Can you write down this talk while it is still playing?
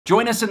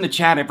Join us in the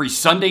chat every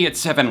Sunday at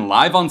 7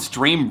 live on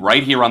stream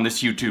right here on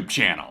this YouTube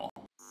channel.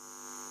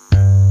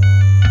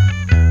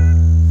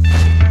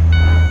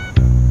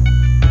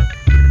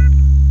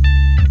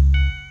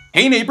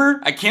 Hey neighbor,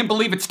 I can't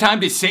believe it's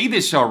time to say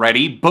this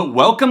already, but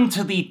welcome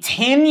to the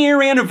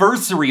 10-year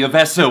anniversary of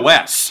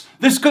SOS.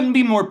 This couldn't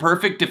be more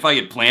perfect if I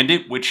had planned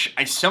it, which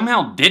I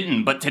somehow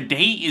didn't, but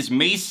today is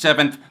May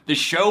 7th, the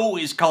show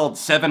is called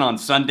 7 on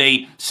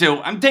Sunday,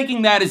 so I'm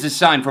taking that as a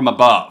sign from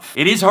above.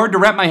 It is hard to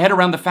wrap my head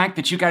around the fact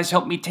that you guys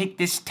helped me take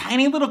this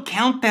tiny little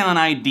countdown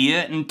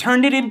idea and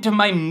turned it into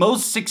my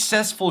most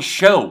successful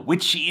show,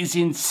 which is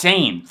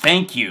insane,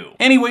 thank you.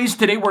 Anyways,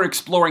 today we're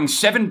exploring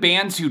 7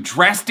 bands who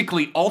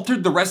drastically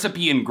altered the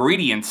recipe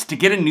ingredients to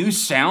get a new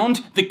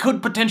sound that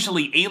could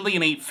potentially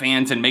alienate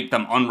fans and make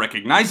them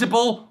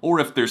unrecognizable, or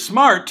if they're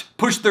smart,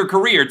 push their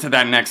career to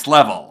that next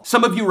level.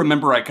 Some of you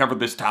remember I covered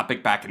this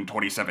topic back in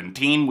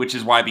 2017, which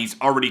is why these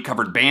already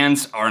covered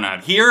bands are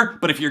not here,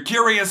 but if you're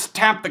curious,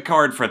 tap the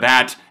card for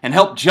that, and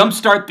help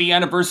jumpstart the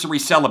anniversary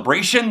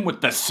celebration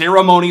with the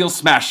ceremonial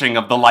smashing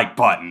of the like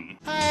button.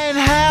 I ain't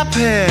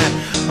happy,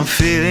 I'm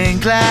feeling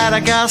glad I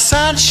got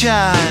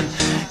sunshine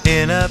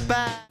in a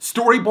bag.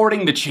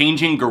 Storyboarding the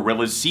changing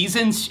Gorillaz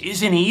seasons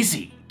isn't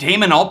easy.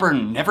 Damon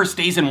Albarn never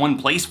stays in one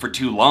place for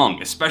too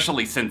long,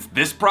 especially since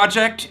this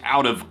project,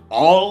 out of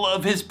all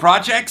of his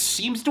projects,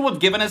 seems to have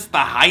given us the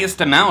highest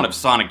amount of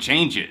sonic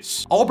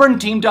changes. Albarn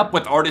teamed up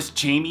with artist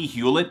Jamie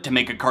Hewlett to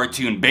make a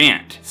cartoon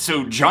band,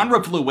 so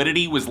genre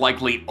fluidity was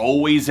likely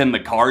always in the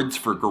cards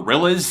for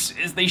Gorillaz,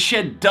 as they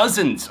shed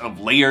dozens of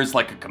layers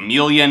like a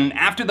chameleon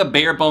after the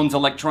bare-bones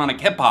electronic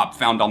hip-hop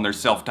found on their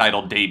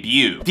self-titled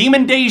debut.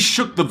 Demon Days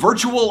shook the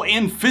virtual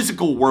and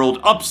physical world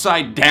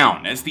upside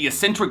down as the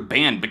eccentric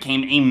band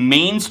became a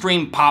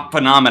mainstream pop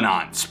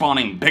phenomenon,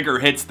 spawning bigger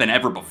hits than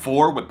ever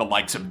before with the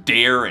likes of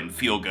Dare and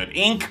Feel Good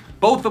Inc.,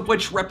 both of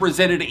which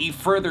represented a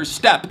further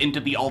step into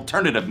the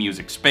alternative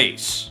music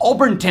space.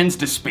 Albarn tends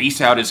to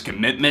space out his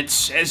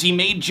commitments, as he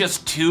made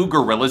just 2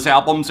 Gorillaz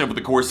albums over the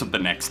course of the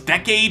next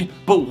decade,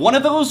 but one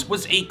of those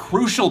was a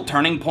crucial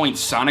turning point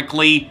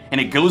sonically,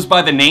 and it goes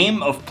by the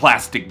name of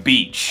Plastic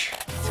Beach.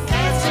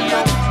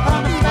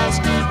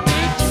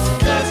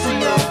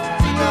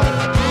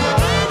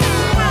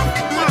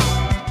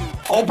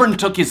 Albarn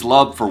took his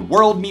love for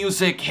world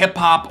music,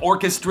 hip-hop,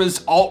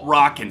 orchestras,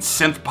 alt-rock, and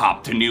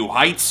synth-pop to new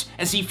heights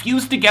as he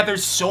fused together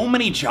so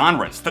many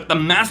genres that the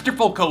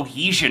masterful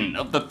cohesion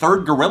of the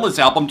third Gorillaz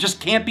album just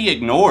can't be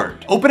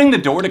ignored. Opening the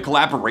door to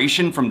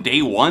collaboration from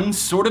day one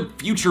sort of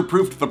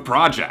future-proofed the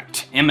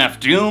project. MF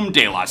Doom,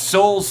 De La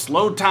Soul,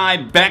 Slow Tie,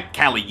 Beck,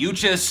 Kali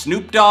Uchis,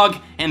 Snoop Dogg,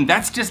 and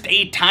that's just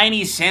a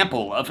tiny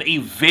sample of a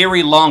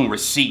very long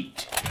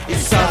receipt.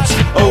 It's such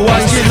a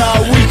waste, you know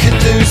we could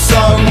do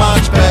so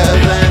much better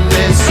than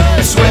this.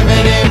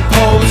 Swimming in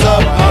pools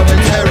of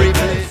momentary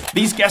bliss.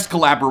 These guest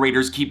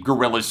collaborators keep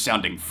Gorillaz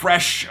sounding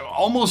fresh,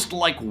 almost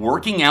like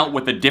working out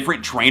with a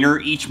different trainer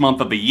each month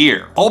of the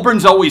year.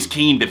 Albarn's always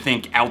keen to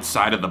think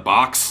outside of the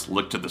box.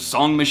 Look to the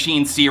Song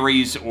Machine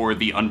series or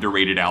the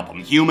underrated album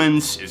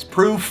Humans as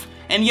proof.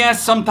 And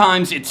yes,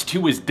 sometimes it's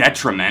to his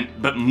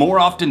detriment, but more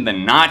often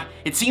than not,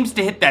 it seems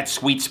to hit that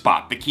sweet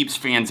spot that keeps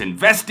fans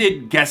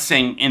invested,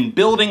 guessing, and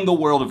building the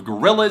world of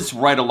Gorillaz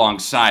right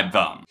alongside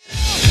them.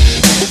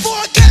 Before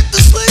I get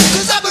to sleep,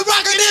 'cause I've been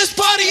rocking this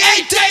party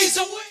 8 days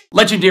a week.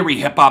 Legendary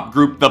hip-hop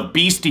group The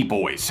Beastie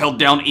Boys held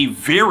down a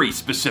very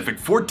specific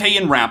forte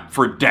in rap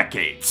for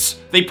decades.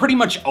 They pretty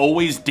much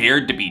always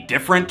dared to be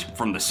different,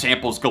 from the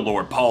samples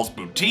galore Paul's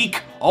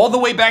Boutique, all the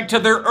way back to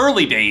their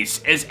early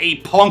days as a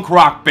punk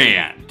rock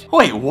band.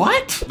 Wait,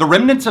 what? The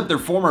remnants of their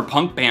former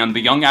punk band,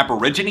 the Young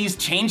Aborigines,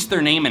 changed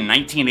their name in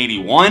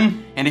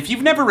 1981, and if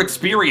you've never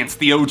experienced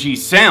the OG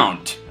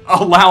sound,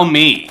 allow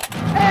me.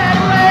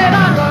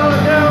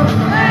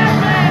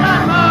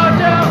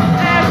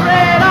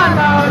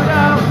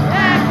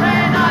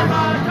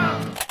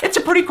 It's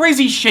a pretty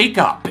crazy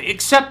shakeup,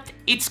 except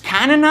it's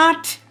kinda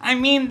not. I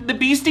mean, the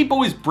Beastie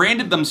Boys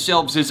branded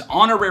themselves as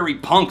honorary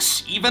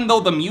punks, even though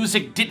the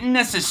music didn't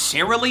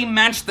necessarily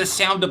match the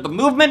sound of the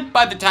movement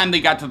by the time they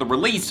got to the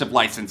release of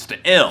License to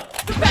Ill.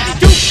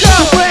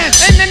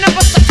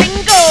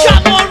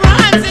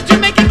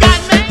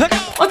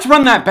 Let's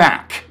run that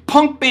back.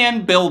 Punk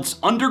band builds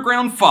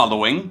underground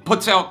following,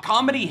 puts out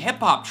comedy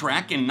hip-hop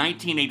track in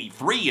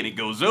 1983 and it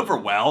goes over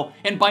well,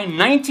 and by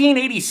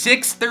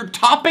 1986 they're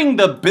topping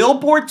the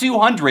Billboard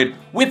 200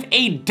 with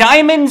a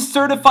diamond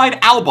certified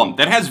album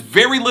that has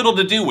very little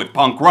to do with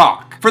punk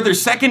rock. For their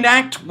second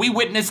act, we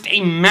witnessed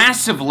a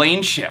massive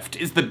lane shift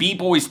as the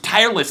B-Boys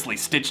tirelessly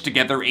stitched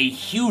together a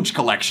huge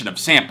collection of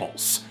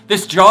samples.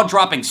 This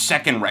jaw-dropping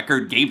second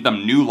record gave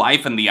them new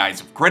life in the eyes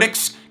of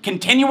critics,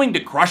 continuing to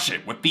crush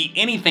it with the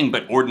anything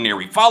but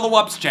ordinary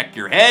follow-ups, Check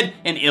Your Head,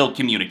 and Ill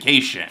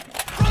Communication.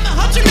 From the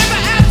hunt you never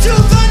had to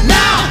the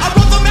now, I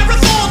wrote from every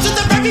fall to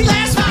the very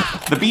last mile.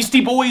 The Beastie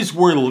Beastie Boys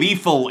were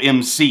lethal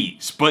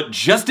MCs, but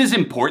just as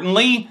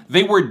importantly,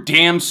 they were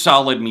damn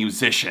solid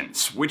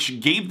musicians, which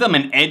gave them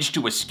an edge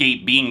to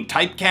escape being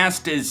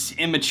typecast as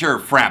immature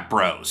frat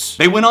bros.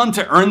 They went on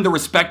to earn the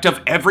respect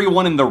of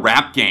everyone in the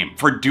rap game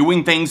for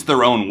doing things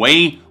their own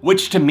way,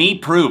 which to me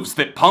proves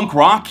that punk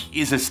rock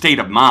is a state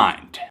of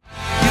mind.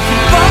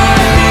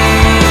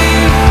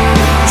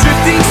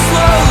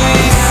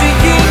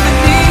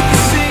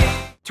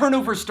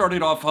 Turnover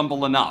started off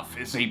humble enough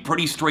as a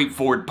pretty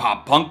straightforward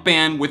pop-punk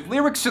band with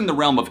lyrics in the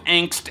realm of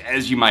angst,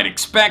 as you might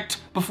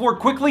expect, before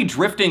quickly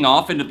drifting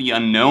off into the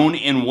unknown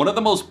in one of the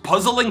most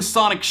puzzling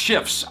sonic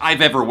shifts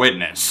I've ever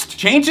witnessed.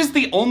 Change is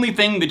the only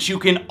thing that you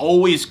can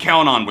always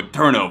count on with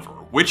Turnover,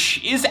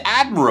 which is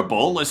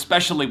admirable,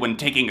 especially when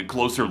taking a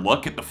closer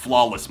look at the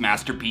flawless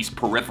masterpiece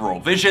Peripheral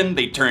Vision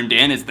they turned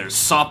in as their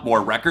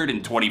sophomore record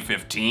in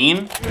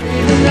 2015.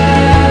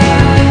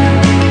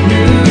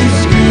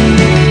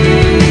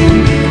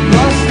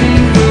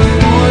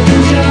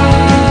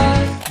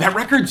 That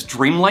record's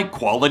dreamlike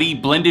quality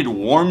blended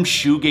warm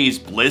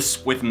shoegaze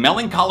bliss with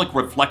melancholic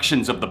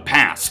reflections of the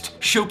past,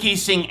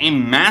 showcasing a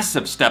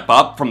massive step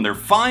up from their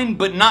fine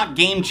but not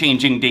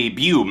game-changing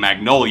debut,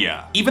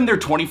 Magnolia. Even their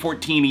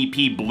 2014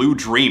 EP Blue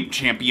Dream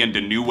championed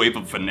a new wave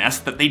of finesse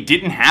that they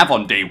didn't have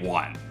on day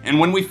one. And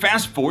when we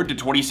fast forward to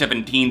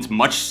 2017's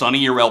much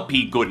sunnier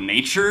LP Good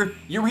Nature,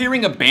 you're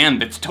hearing a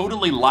band that's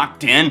totally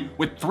locked in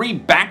with 3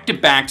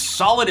 back-to-back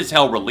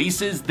solid-as-hell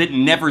releases that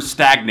never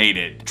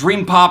stagnated.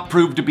 Dream Pop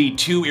proved to be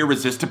too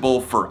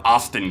irresistible for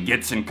Austin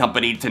Gitz and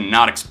company to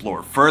not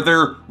explore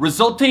further,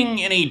 resulting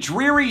in a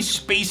dreary,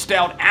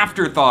 spaced-out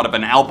afterthought of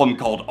an album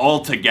called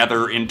All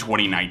Together in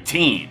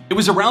 2019. It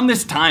was around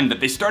this time that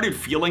they started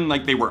feeling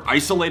like they were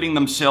isolating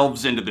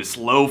themselves into this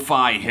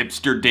lo-fi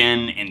hipster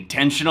den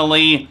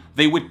intentionally.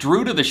 They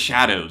withdrew to the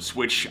shadows,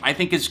 which I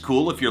think is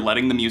cool if you're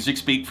letting the music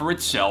speak for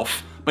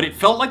itself, but it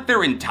felt like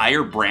their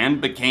entire brand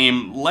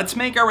became, let's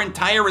make our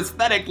entire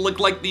aesthetic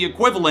look like the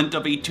equivalent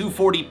of a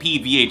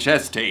 240p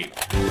VHS tape.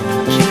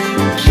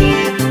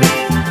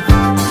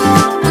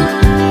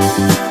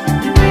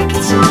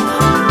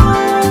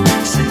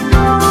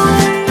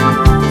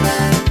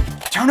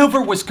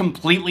 Turnover was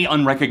completely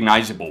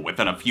unrecognizable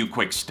within a few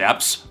quick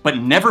steps, but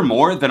never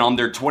more than on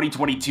their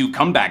 2022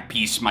 comeback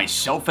piece,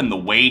 Myself in the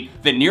Way,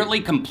 that nearly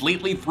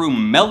completely threw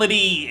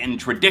melody and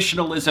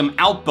traditionalism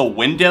out the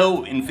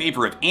window in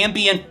favor of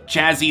ambient,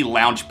 jazzy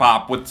lounge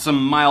pop with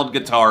some mild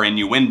guitar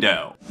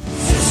innuendo.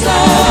 Sister,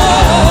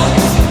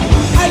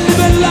 I live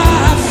a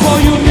life for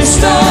you,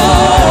 mister.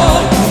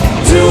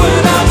 Do it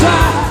or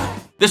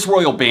die. This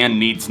royal band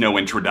needs no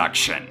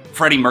introduction.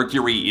 Freddie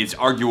Mercury is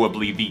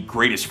arguably the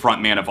greatest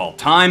frontman of all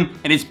time,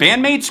 and his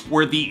bandmates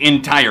were the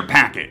entire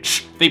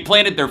package. They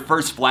planted their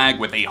first flag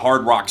with a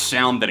hard rock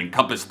sound that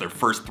encompassed their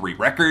first 3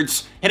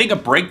 records, hitting a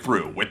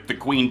breakthrough with the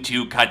Queen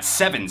 2 cut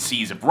 7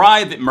 Seas of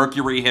Rye that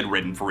Mercury had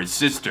written for his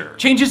sister.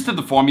 Changes to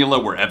the formula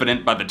were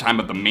evident by the time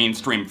of the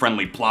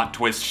mainstream-friendly plot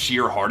twist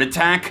Sheer Heart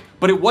Attack,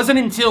 but it wasn't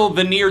until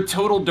the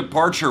near-total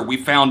departure we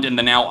found in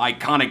the now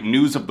iconic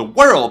News of the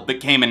World that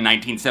came in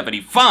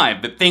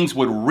 1975 that things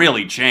would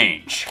really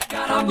change.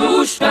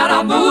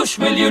 Scaramouche,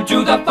 will you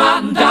do the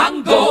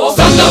fandango?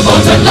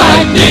 Thunderbolt and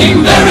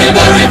lightning, very,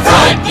 very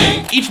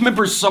frightening. Each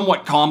member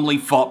somewhat calmly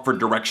fought for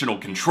directional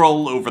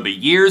control over the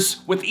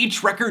years, with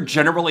each record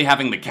generally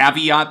having the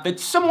caveat that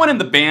someone in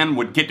the band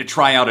would get to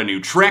try out a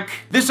new trick.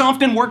 This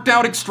often worked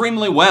out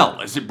extremely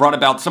well, as it brought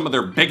about some of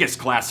their biggest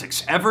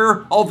classics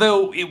ever,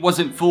 although it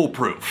wasn't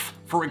foolproof.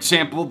 For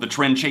example, the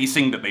trend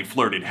chasing that they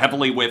flirted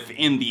heavily with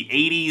in the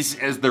 80s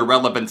as their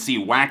relevancy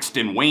waxed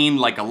and waned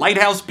like a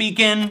lighthouse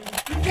beacon.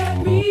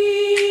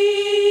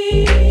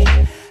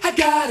 I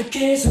got a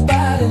case of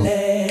body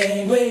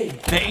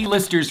language. The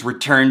A-listers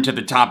returned to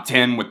the top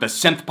 10 with the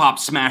synth-pop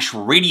smash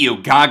Radio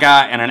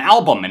Gaga and an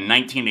album in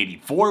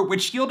 1984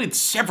 which yielded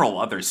several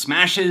other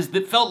smashes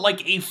that felt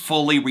like a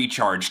fully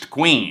recharged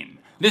Queen.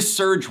 This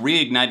surge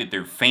reignited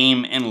their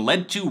fame and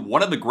led to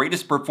one of the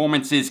greatest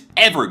performances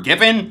ever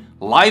given,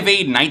 Live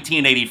Aid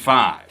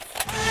 1985.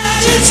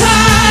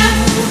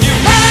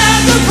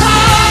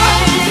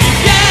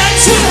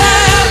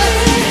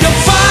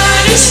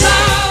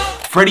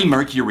 Freddie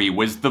Mercury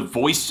was the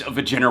voice of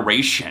a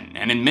generation,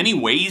 and in many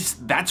ways,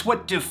 that's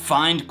what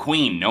defined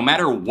Queen, no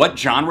matter what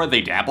genre they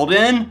dabbled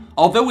in.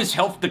 Although his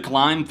health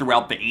declined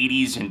throughout the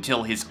 80s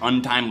until his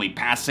untimely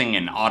passing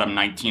in autumn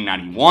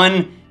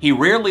 1991, he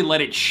rarely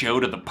let it show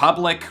to the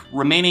public,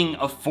 remaining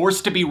a force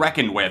to be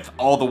reckoned with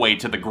all the way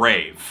to the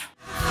grave.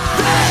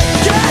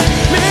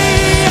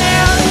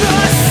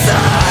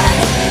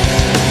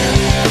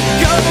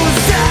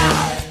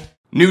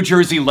 New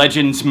Jersey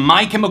legends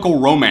My Chemical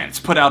Romance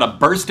put out a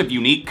burst of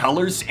unique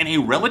colors in a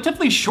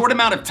relatively short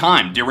amount of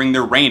time during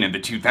their reign in the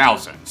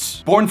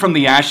 2000s. Born from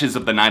the ashes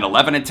of the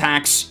 9/11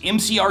 attacks,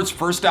 MCR's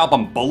first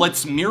album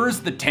Bullets mirrors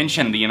the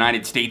tension the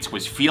United States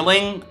was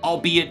feeling,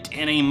 albeit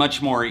in a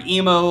much more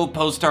emo,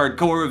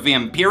 post-hardcore,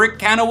 vampiric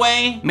kind of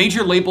way.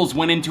 Major labels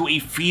went into a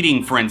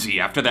feeding frenzy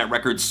after that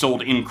record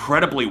sold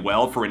incredibly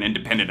well for an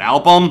independent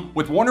album,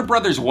 with Warner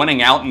Brothers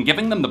winning out and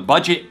giving them the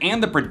budget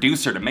and the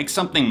producer to make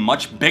something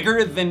much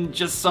bigger than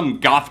just some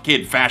goth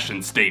kid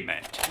fashion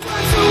statement.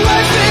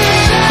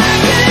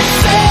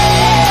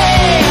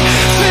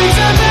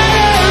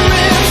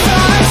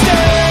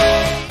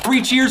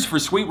 Three Cheers for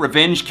Sweet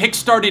Revenge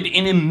kickstarted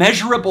an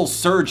immeasurable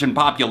surge in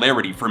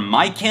popularity for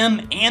My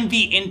Chem and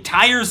the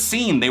entire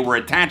scene they were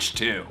attached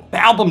to.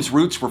 The album's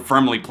roots were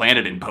firmly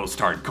planted in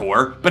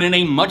post-hardcore, but in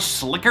a much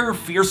slicker,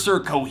 fiercer,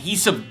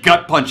 cohesive,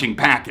 gut-punching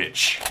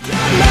package.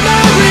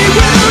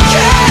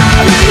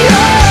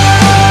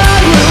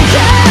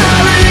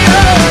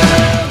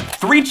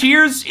 Three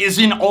Cheers is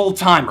an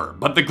all-timer,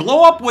 but the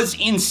glow-up was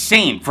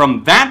insane.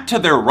 From that to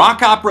their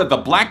rock opera The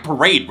Black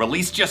Parade,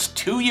 released just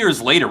 2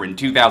 years later in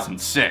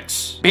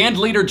 2006.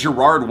 Bandleader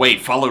Gerard Way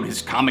followed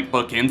his comic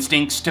book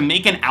instincts to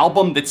make an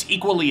album that's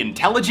equally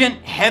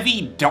intelligent,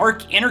 heavy,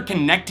 dark,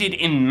 interconnected,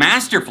 and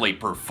masterfully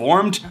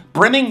performed,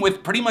 brimming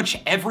with pretty much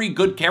every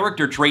good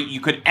character trait you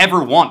could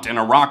ever want in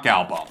a rock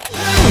album.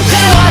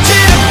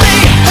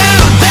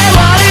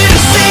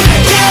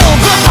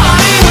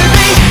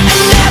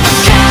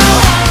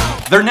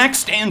 Their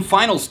next and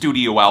final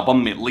studio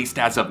album, at least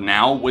as of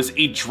now, was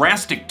a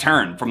drastic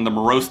turn from the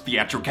morose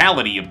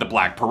theatricality of The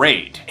Black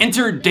Parade.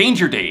 Enter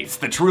Danger Days,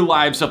 the true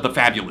lives of the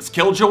fabulous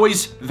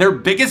Killjoys, their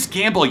biggest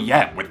gamble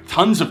yet, with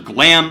tons of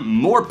glam,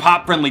 more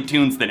pop-friendly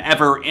tunes than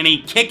ever, and a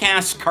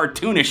kick-ass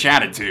cartoonish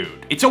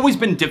attitude. It's always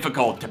been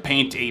difficult to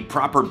paint a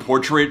proper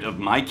portrait of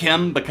My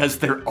Chem because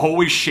they're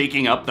always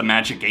shaking up the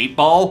Magic 8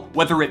 Ball,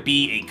 whether it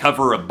be a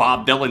cover of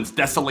Bob Dylan's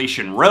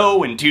Desolation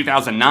Row in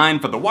 2009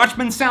 for the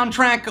Watchmen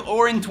soundtrack,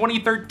 or in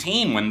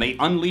 2013 when they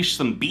unleashed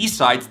some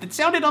B-sides that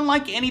sounded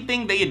unlike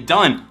anything they had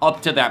done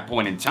up to that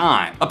point in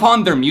time.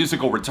 Upon their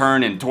musical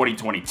return in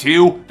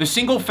 2022, the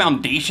single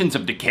Foundations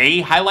of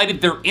Decay highlighted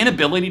their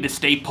inability to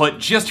stay put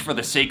just for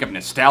the sake of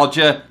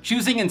nostalgia,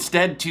 choosing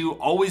instead to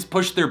always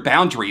push their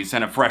boundaries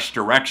in a fresh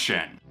direction.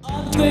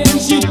 All the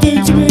things you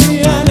do to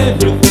me and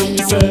everything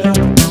you said,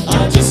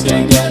 I just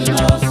can't get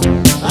enough,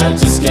 I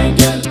just can't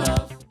get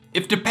enough.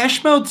 If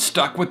Depeche Mode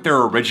stuck with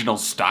their original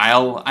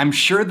style, I'm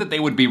sure that they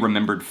would be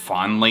remembered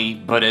fondly,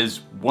 but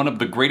as one of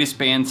the greatest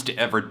bands to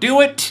ever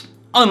do it,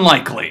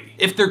 unlikely.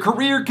 If their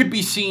career could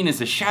be seen as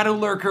a shadow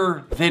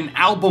lurker, then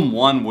album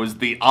 1 was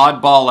the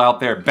oddball out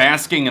there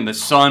basking in the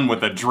sun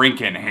with a drink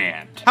in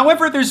hand.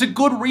 However, there's a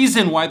good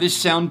reason why this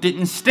sound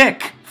didn't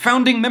stick.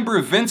 Founding member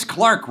Vince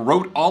Clarke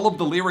wrote all of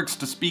the lyrics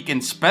to Speak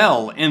and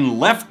Spell and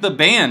left the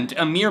band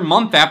a mere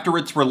month after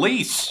its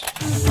release.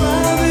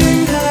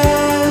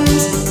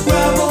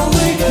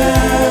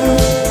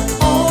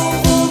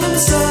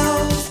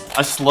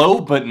 A slow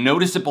but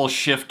noticeable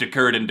shift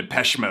occurred in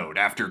Depeche Mode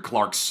after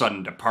Clarke's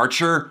sudden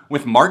departure,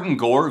 with Martin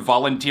Gore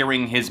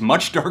volunteering his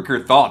much darker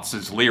thoughts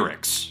as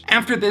lyrics.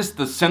 After this,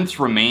 the synths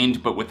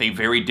remained, but with a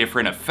very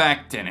different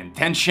effect and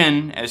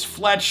intention, as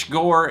Fletch,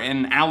 Gore,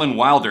 and Alan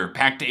Wilder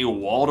packed a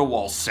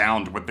wall-to-wall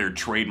sound with their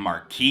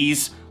trademark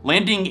keys,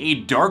 landing a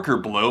darker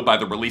blow by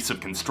the release of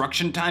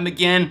Construction Time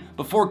Again,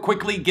 before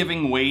quickly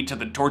giving way to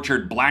the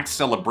tortured Black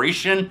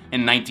Celebration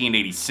in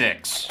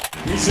 1986.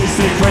 This is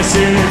the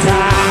question of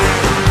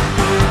time.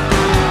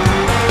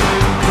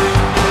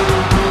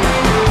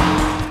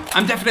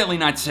 I'm definitely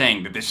not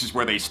saying that this is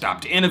where they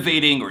stopped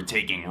innovating or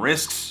taking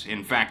risks.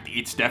 In fact,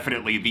 it's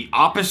definitely the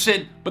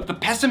opposite, but the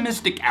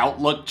pessimistic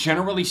outlook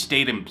generally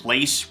stayed in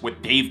place,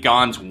 with Dave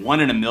Gaughan's 1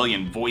 in a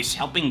Million voice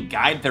helping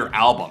guide their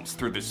albums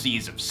through the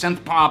seas of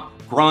synthpop,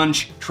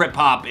 grunge,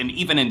 trip-hop, and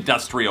even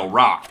industrial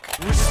rock.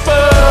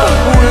 Whisper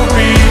will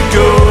be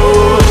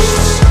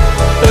ghosts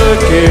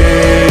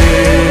again.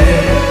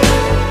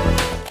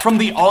 From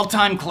the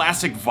all-time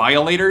classic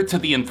Violator to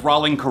the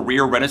enthralling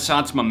career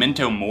renaissance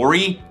Memento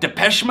Mori,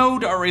 Depeche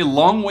Mode are a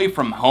long way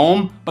from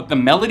home, but the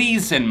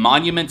melodies and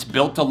monuments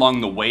built along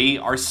the way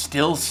are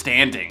still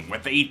standing,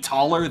 with a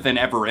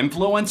taller-than-ever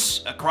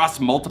influence across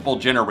multiple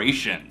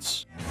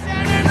generations.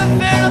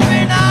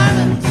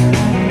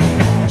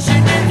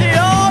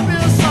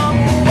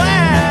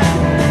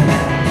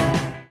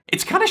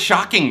 It's kinda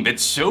shocking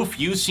that so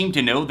few seem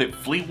to know that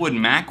Fleetwood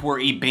Mac were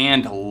a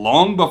band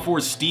long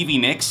before Stevie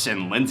Nicks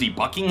and Lindsey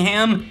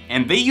Buckingham,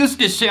 and they used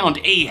to sound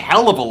a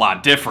hell of a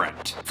lot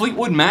different.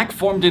 Fleetwood Mac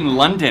formed in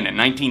London in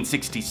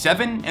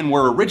 1967 and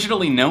were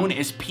originally known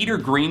as Peter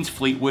Green's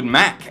Fleetwood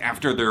Mac,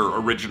 after their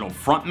original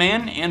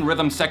frontman and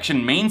rhythm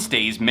section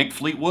mainstays Mick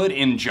Fleetwood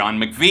and John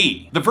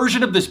McVie. The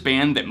version of this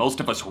band that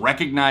most of us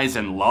recognize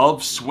and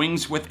love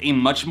swings with a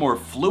much more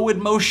fluid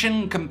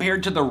motion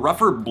compared to the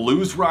rougher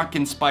blues rock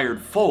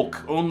inspired folk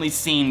only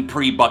seen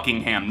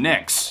pre-Buckingham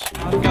Nicks.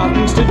 I've got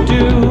things to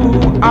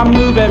do, I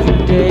move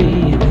every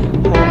day.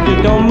 Hope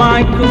you don't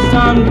mind, 'cause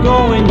I'm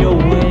going your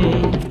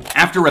way.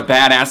 After a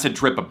bad acid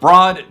trip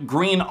abroad,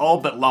 Green all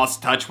but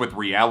lost touch with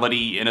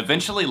reality and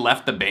eventually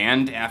left the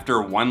band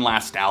after one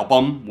last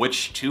album,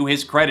 which to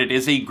his credit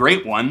is a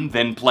great one,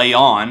 then Play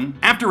On.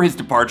 After his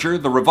departure,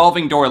 the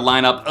Revolving Door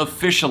lineup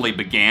officially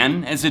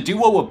began, as a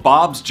duo of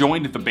Bobs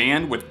joined the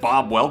band with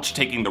Bob Welch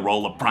taking the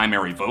role of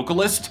primary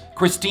vocalist.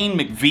 Christine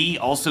McVie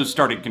also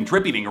started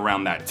contributing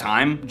around that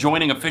time,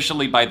 joining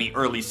officially by the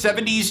early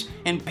 70s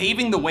and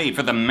paving the way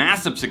for the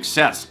massive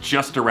success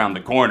just around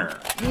the corner.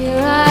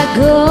 Here I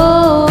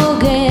go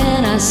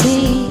again, I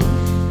see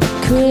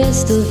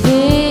crystal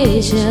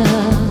vision.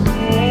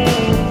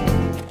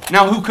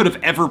 Now, who could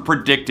have ever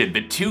predicted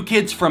that two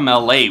kids from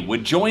LA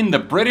would join the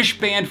British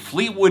band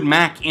Fleetwood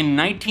Mac in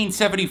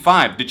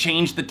 1975 to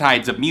change the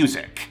tides of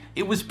music?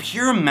 It was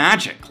pure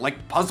magic,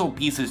 like puzzle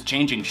pieces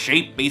changing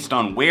shape based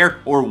on where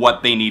or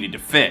what they needed to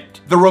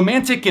fit. The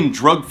romantic and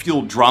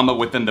drug-fueled drama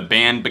within the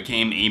band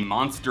became a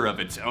monster of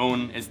its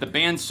own, as the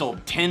band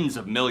sold tens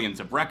of millions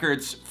of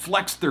records,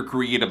 flexed their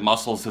creative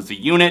muscles as a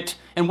unit,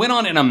 and went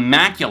on an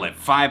immaculate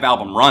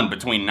 5-album run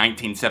between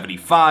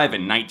 1975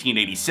 and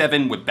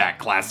 1987 with that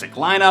classic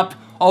lineup.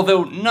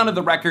 Although none of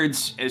the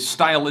records, as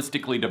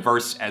stylistically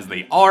diverse as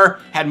they are,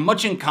 had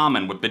much in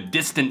common with the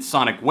distant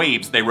sonic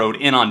waves they rode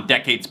in on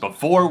decades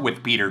before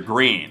with Peter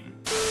Green.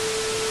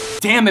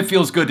 Damn, it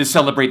feels good to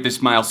celebrate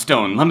this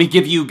milestone. Let me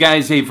give you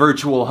guys a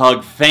virtual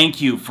hug. Thank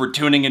you for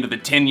tuning into the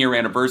 10-year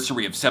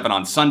anniversary of 7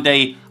 on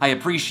Sunday. I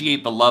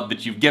appreciate the love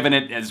that you've given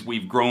it as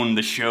we've grown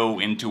the show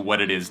into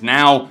what it is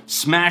now.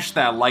 Smash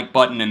that like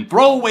button and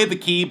throw away the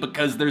key,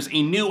 because there's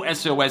a new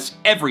SOS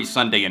every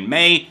Sunday in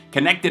May.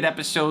 Connected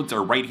episodes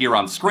are right here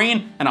on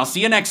screen, and I'll see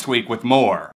you next week with more.